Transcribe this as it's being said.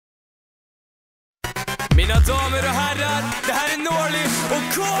Mina damer och herrar, det här är Norli och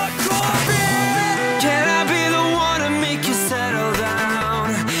KKB. Can I be the one to make you settle down?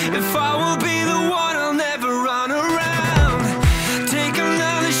 If I will be the one, I'll never run around. Take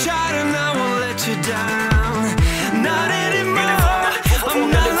another shot and I won't let you down. Not anymore, I'm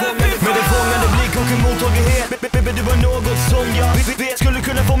not loving you. Med en fångande blick och en mottaglighet. Baby, du var något som jag vet skulle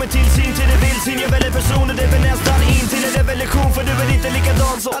kunna få mig till sin till det vildsyn. Jag väljer personer, det är väl nästan in till en revolution. För du är inte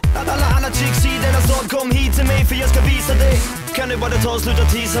likadan som alla andra chicks i denna stad. Kom hit till mig för jag ska visa dig. Kan du bara ta och sluta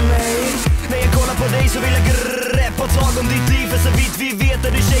tisa mig? När jag kollar på dig så vill jag greppa tag om ditt liv. För så vitt vi vet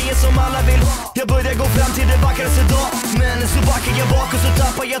är du tjejen som alla vill ha. Jag börjar gå fram till det vackraste dag. Men så backar jag bak och så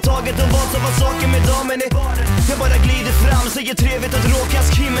tappar jag taget om vad som var saker med damen i baren. Jag bara glider fram, säger trevligt att råkas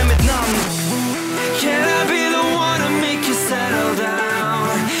Kim med mitt namn. Can I be the one to make you settle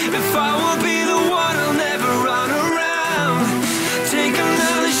down? If I will be the one, I'll never run around. Take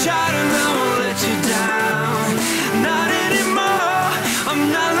another shot and I won't let you down. Not anymore, I'm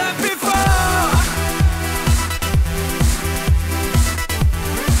not like before.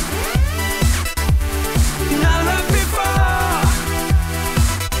 Not like before.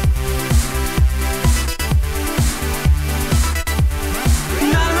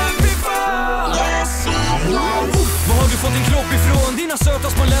 Not like before. Var har du fått din kropp ifrån? Dina söta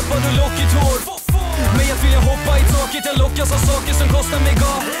små läppar och lockigt hår. Men jag vill hoppa i taket, jag lockas av saker som kostar mig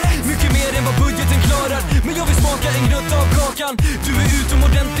gav. Mycket mer än vad budgeten klarar. Men jag vill smaka en gnutta av kakan. Du är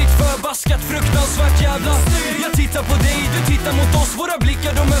utomordentligt förbaskat, fruktansvärt jävla. Jag tittar på dig, du tittar mot oss. Våra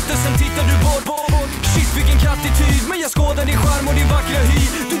blickar de möttes, sen tittar du bort. Shit vilken kattityd, men jag skådar din charm och din vackra hy.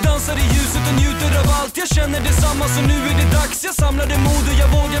 Du dansar i ljuset och njuter av allt. Jag känner detsamma, så nu är det dags. Jag samlade mod och jag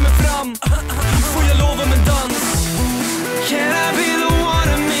vågar mig fram. Får jag lov om en dans? Can I be the one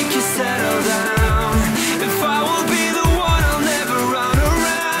to make you settle down? If I will be the one, I'll never run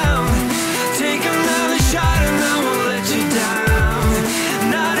around. Take another shot and I won't let you down.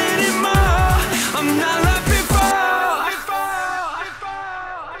 Not anymore, I'm not like before.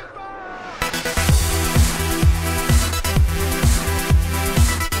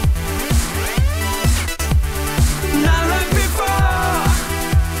 Not like before.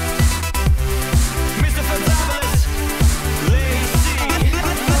 Mr. Fantabulous,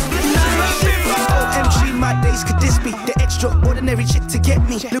 OMG, my days, could this be the extraordinary shit to get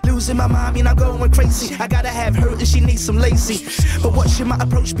me? Losing my mind, mean I'm going crazy. I gotta have her and she needs some lacy. But what should my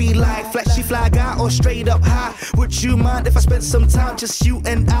approach be like? Flashy fly guy or straight up high? Would you mind if I spent some time, just you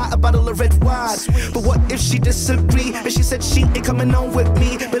and I, a bottle of red wine? But what if she disagree and she said she ain't coming on with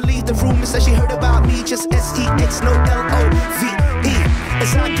me? Believe the rumors that she heard about me, just SEX, no LOVE.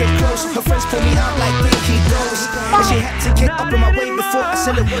 As I get close, her friends pull me out like there he goes. And she had to get up in my way before I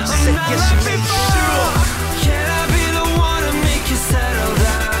said a word. She said yes, she made sure.